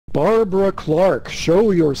Barbara Clark,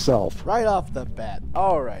 show yourself. Right off the bat.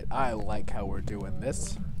 Alright, I like how we're doing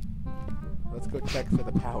this. Let's go check for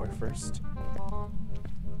the power first.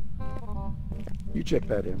 You check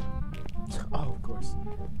that in. Oh, of course.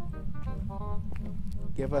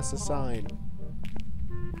 Give us a sign.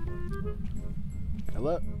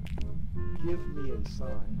 Hello? Give me a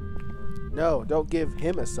sign. No, don't give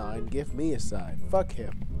him a sign. Give me a sign. Fuck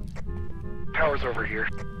him. Power's over here.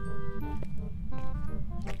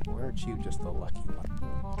 Aren't you just the lucky one?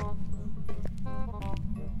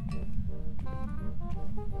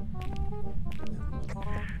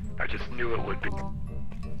 I just knew it would be.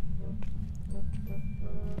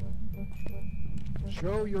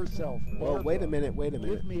 Show yourself. Well, Barbara. wait a minute, wait a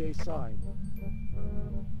minute. Give me a sign.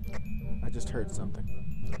 I just heard something.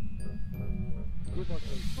 Give us a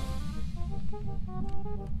sign.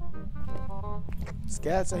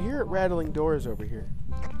 Scats, I hear it rattling doors over here.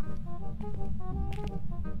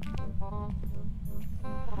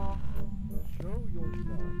 Show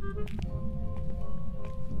yourself.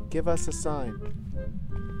 Give us a sign.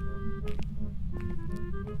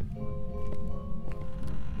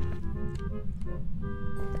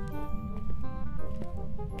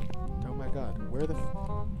 Oh my god, where the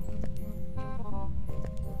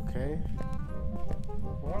okay.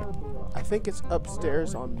 Barbara. I think it's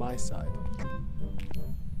upstairs on my side.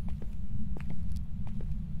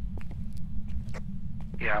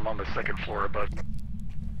 Yeah, I'm on the second floor above.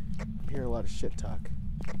 I'm hearing a lot of shit talk.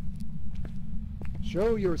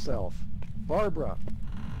 Show yourself. Barbara.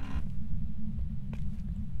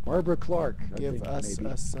 Barbara Clark. I Give think, us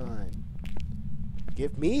maybe. a sign.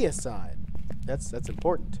 Give me a sign. That's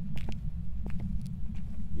important.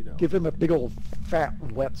 You know. Give him a big old fat,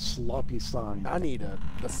 wet, sloppy sign. I need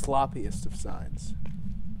the sloppiest of signs.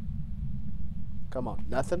 Come on,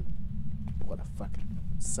 nothing? What a fucking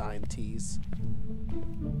sign tease.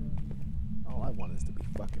 All I want is to be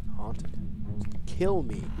fucking haunted. Just kill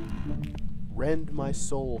me. Rend my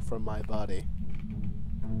soul from my body.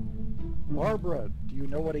 Barbara, do you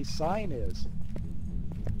know what a sign is?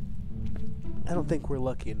 I don't think we're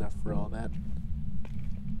lucky enough for all that.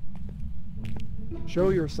 Show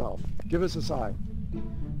yourself. Give us a sign.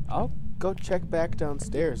 I'll go check back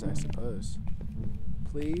downstairs, I suppose.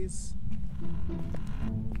 Please?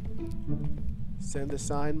 Send a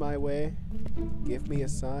sign my way. Give me a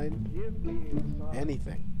sign. Give me a sign.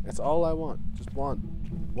 Anything. That's all I want. Just one.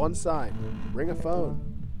 One sign. Ring a phone.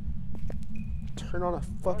 Turn on a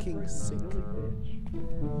fucking sink.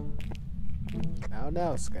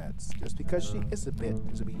 Now, Scats. Just because she is a bitch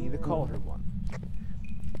doesn't mean you need to call her one.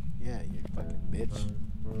 Yeah, you fucking bitch.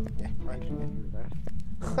 Yeah, I right. can hear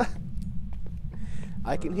that.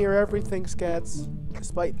 I can hear everything, Scats.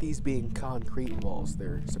 Despite these being concrete walls,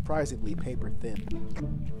 they're surprisingly paper thin.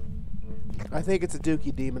 I think it's a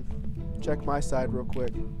dookie demon. Check my side real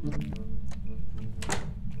quick.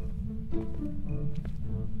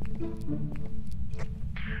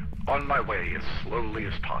 On my way as slowly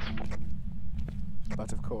as possible.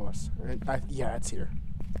 But of course. Yeah, it's here.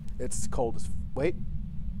 It's cold as... Wait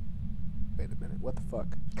a minute. What the fuck?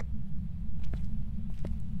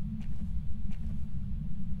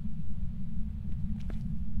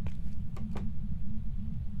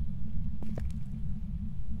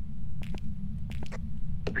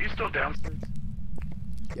 Are you still downstairs?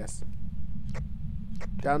 Yes.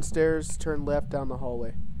 Downstairs, turn left down the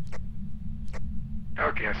hallway.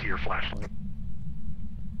 Okay, I see your flashlight.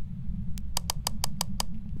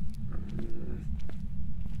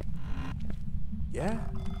 Yeah?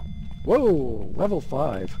 Whoa, level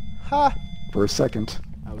 5. Ha! For a second.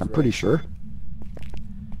 I was I'm pretty right. sure.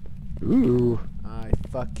 Ooh. I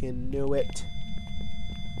fucking knew it.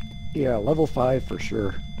 Yeah, level 5 for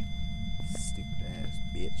sure. Stupid ass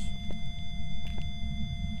bitch.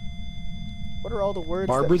 What are all the words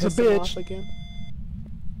Barbara's that piss a him bitch. off again?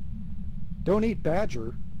 Don't eat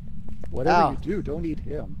Badger. Whatever Ow. you do, don't eat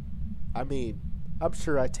him. I mean, I'm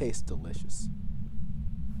sure I taste delicious.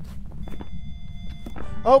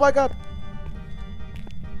 Oh my god!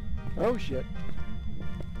 Oh shit.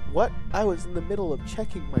 What? I was in the middle of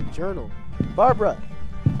checking my journal. Barbara!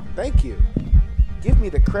 Thank you. Give me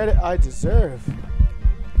the credit I deserve.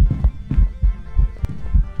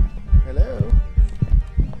 Hello?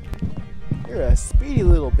 You're a speedy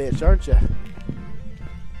little bitch, aren't you?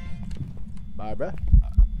 Barbara?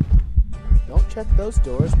 Don't check those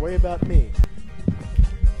doors. Worry about me.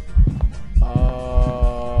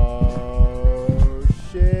 Oh,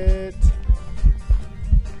 shit.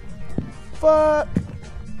 Fuck!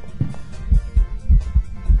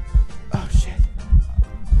 Oh, shit.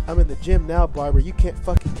 I'm in the gym now, Barbara. You can't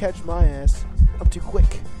fucking catch my ass. I'm too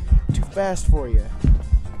quick. Too fast for you.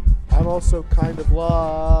 I'm also kind of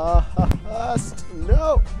lost.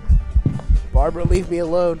 No! Barbara, leave me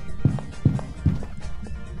alone.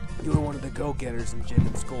 You were one of the go-getters in gym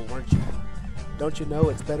in school, weren't you? Don't you know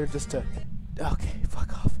it's better just to... Okay,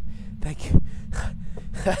 fuck off. Thank you.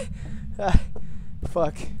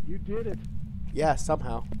 Fuck. You did it. Yeah,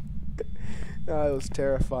 somehow. It was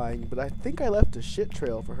terrifying, but I think I left a shit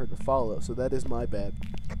trail for her to follow, so that is my bad.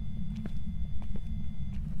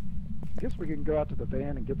 Guess we can go out to the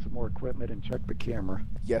van and get some more equipment and check the camera.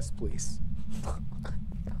 Yes, please.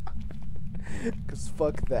 Because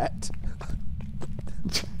fuck that.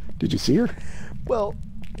 Did you see her? Well,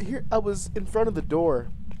 here I was in front of the door,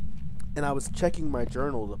 and I was checking my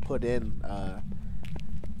journal to put in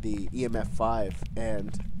the EMF 5,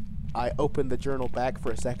 and I opened the journal back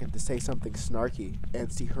for a second to say something snarky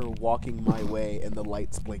and see her walking my way and the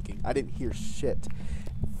lights blinking. I didn't hear shit.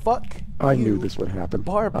 Fuck I you, knew this would happen.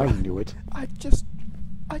 Barbara. I knew it. I just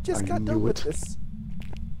got done with it. this.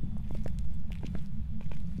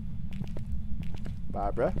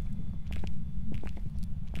 Barbara.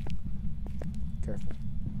 Careful.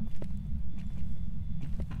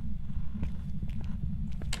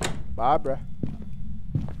 Barbara.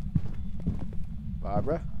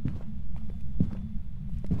 Barbara.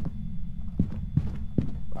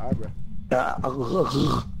 Barbara. Got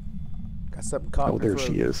something caught Oh, in her there throat.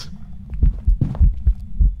 she is.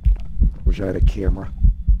 Wish I had a camera.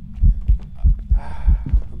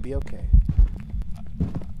 It'll be okay.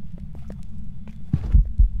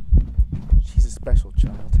 She's a special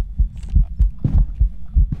child.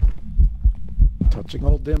 Touching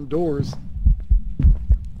all them doors.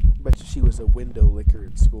 Bet you she was a window licker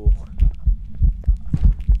in school.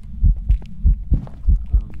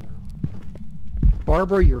 Oh no.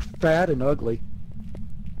 Barbara, you're fat and ugly.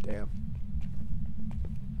 Damn.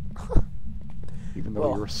 Even though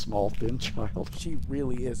Well, you're a small, thin child. She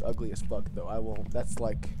really is ugly as fuck, though. I won't. That's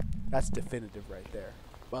definitive right there.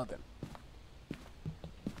 Well then.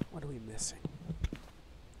 What are we missing?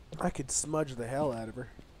 I could smudge the hell out of her.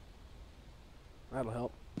 That'll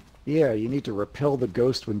help. Yeah, you need to repel the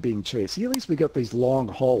ghost when being chased. See, at least we got these long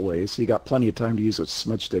hallways, so you got plenty of time to use a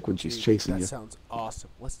smudge stick when she's Dude, chasing that you. sounds awesome.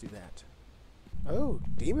 Let's do that. Oh,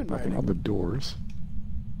 demon Nothing on riding. the doors.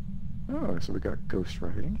 Oh, so we got ghost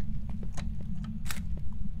riding.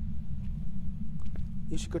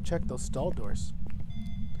 You should go check those stall doors.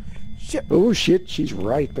 Shit! Oh shit, she's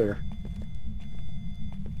right there.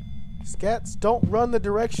 Scats, don't run the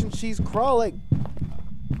direction she's crawling.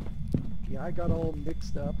 Yeah, I got all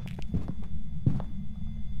mixed up.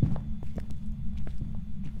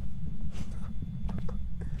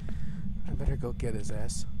 I better go get his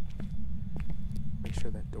ass. Make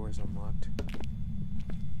sure that door is unlocked.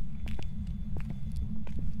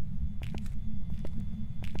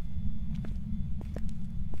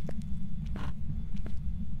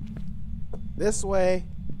 This way.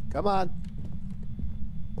 Come on.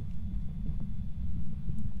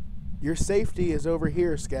 Your safety is over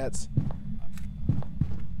here, Scats.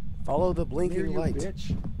 Follow the blinking Near you, light.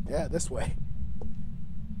 bitch. Yeah, this way.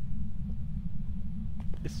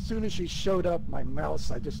 As soon as she showed up, my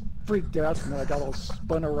mouse, I just freaked out, and then I got all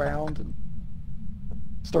spun around and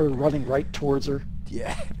started running right towards her.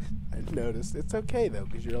 Yeah, I noticed. It's okay, though,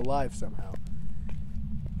 because you're alive somehow.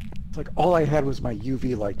 It's like all I had was my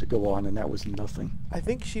UV light to go on, and that was nothing. I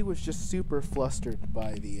think she was just super flustered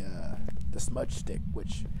by the smudge stick,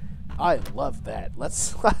 which I love that.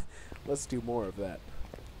 Let's do more of that.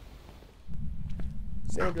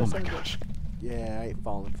 Sandra, Oh my Sandra. gosh. Yeah, I ain't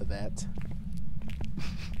falling for that.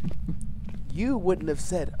 You wouldn't have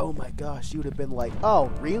said, "Oh my gosh." You would have been like, "Oh,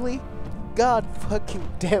 really? God fucking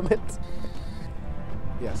damn it."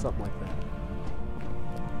 Yeah, something like that.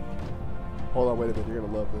 Hold on, wait a minute. You're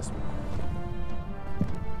gonna love this one.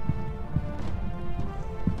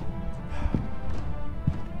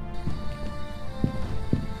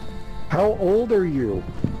 How old are you?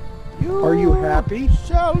 Are you happy?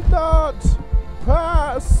 Shall not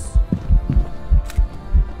pass.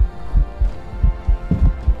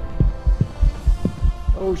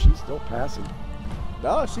 Oh, she's still passing.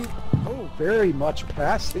 No, she. Oh, very much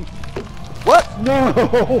passing. What? No!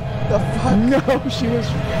 The fuck? No, she was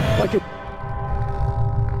like a...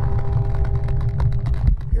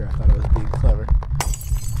 Here, I thought I was being clever.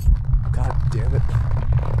 God damn it.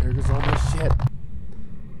 There goes all my shit.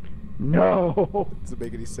 No! Does it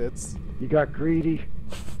make any sense? You got greedy.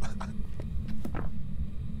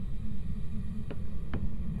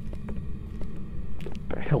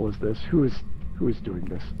 The hell is this? Who is doing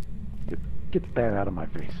this? Get that out of my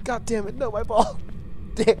face. God damn it, no, my ball.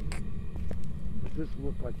 Dick. Does this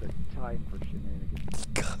look like the time for shenanigans?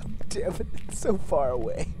 God damn it, it's so far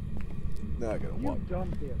away. Now I gotta You walk.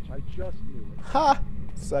 dumb bitch, I just knew it. Ha!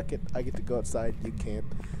 Suck it. I get to go outside. You can't.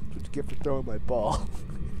 That's what you get for throwing my ball.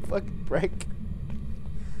 Fucking break.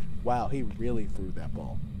 Wow, he really threw that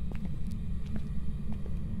ball.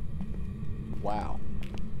 Wow.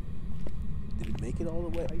 Did it make it all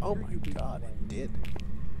the way? Oh my god, it did.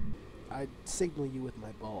 I'd signal you with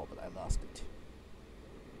my ball, but I lost it.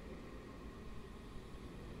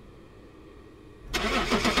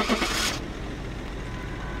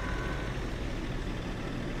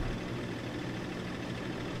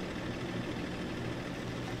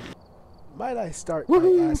 Might I start by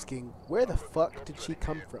asking, where the fuck did she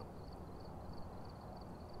come from?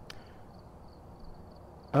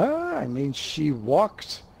 I mean, she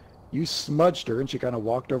walked, you smudged her, and she kind of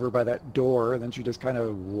walked over by that door, and then she just kind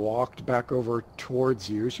of walked back over towards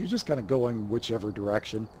you. She was just kind of going whichever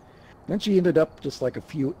direction. Then she ended up just like a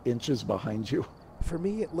few inches behind you. For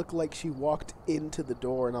me, it looked like she walked into the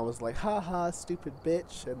door, and I was like, ha ha, stupid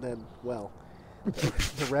bitch, and then, well,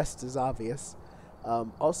 the rest is obvious.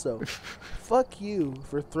 Also, fuck you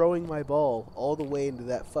for throwing my ball all the way into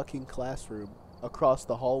that fucking classroom across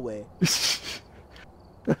the hallway.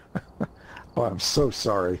 Oh, I'm so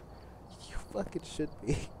sorry. You fucking should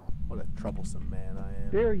be. What a troublesome man I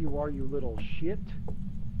am. There you are, you little shit.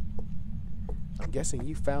 I'm guessing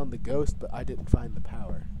you found the ghost, but I didn't find the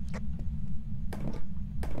power.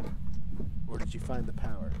 Or did you find the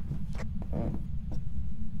power?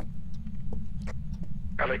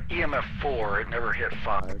 Got an EMF 4, it never hit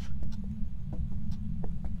 5.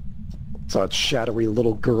 Saw a shadowy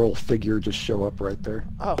little girl figure just show up right there.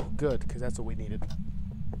 Oh, good, because that's what we needed.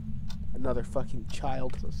 Another fucking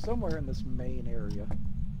child. So somewhere in this main area.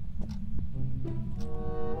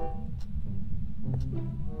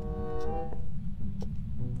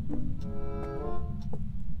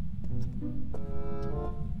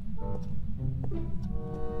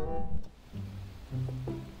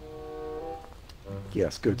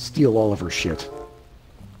 Yes, good. Steal all of her shit.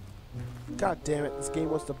 God damn it, this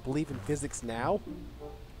game wants to believe in physics now?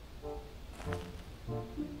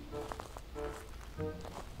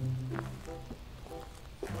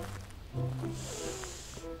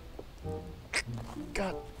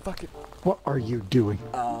 God, fuck it. What are you doing?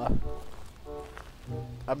 I'm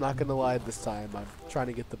not gonna lie this time. I'm trying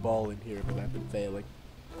to get the ball in here, but I've been failing.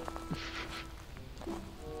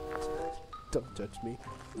 Don't judge me.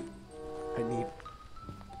 I need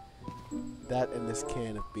that and this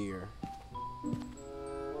can of beer.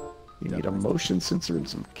 You need a motion sensor and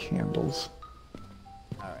some candles.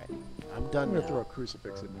 Alright, I'm done I'm now. gonna throw a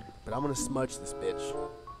crucifix in there. But I'm gonna smudge this bitch.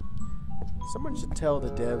 Someone should tell the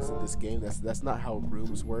devs of this game that's not how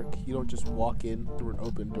rooms work. You don't just walk in through an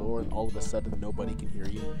open door and all of a sudden nobody can hear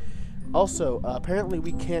you. Also, apparently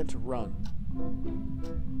we can't run.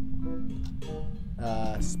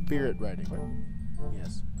 Spirit writing.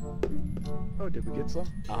 Yes. Oh, did we get some?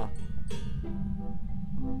 Uh-huh.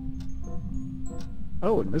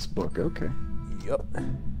 Oh, in this book, okay. Yup.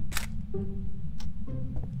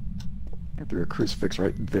 I threw a crucifix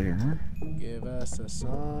right there. Give us a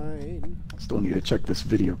sign. Still need to check this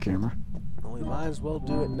video camera. Well, we might as well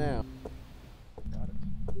do it now. Got it.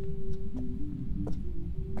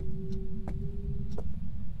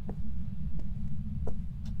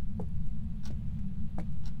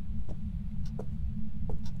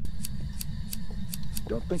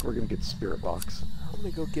 Don't think we're gonna get spirit box. I'm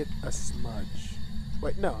gonna go get a smudge.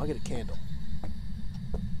 Wait, no, I'll get a candle.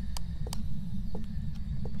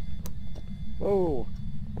 Whoa.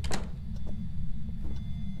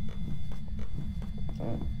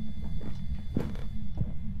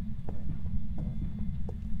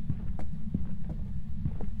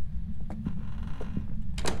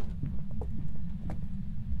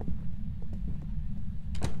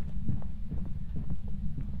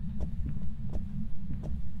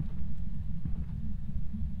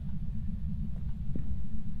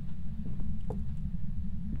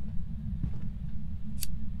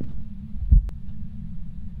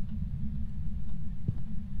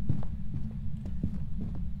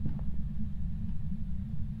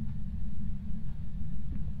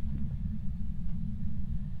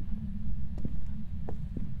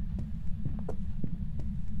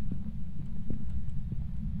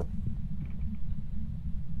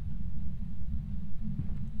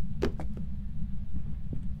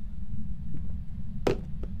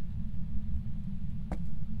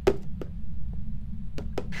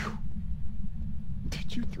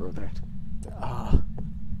 Did you throw that?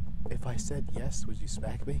 If I said yes, would you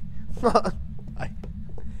smack me? I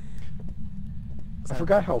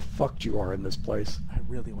forgot how fucked you are in this place. I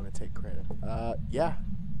really want to take credit. Yeah.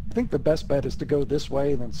 I think the best bet is to go this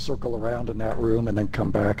way and then circle around in that room and then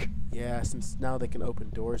come back. Yeah. Yeah, since now they can open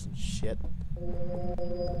doors and shit.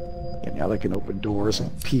 And now they can open doors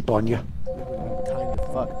and peep on you. We would have been kind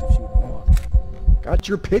of fucked if she would walk. Got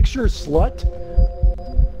your picture, slut?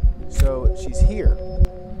 So, she's here.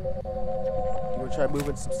 You want to try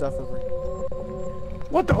moving some stuff over?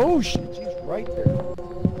 What the? Oh, shit, she's right there.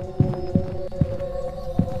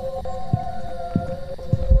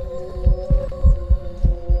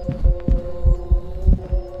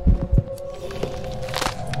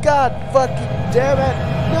 God fucking damn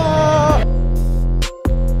it! No!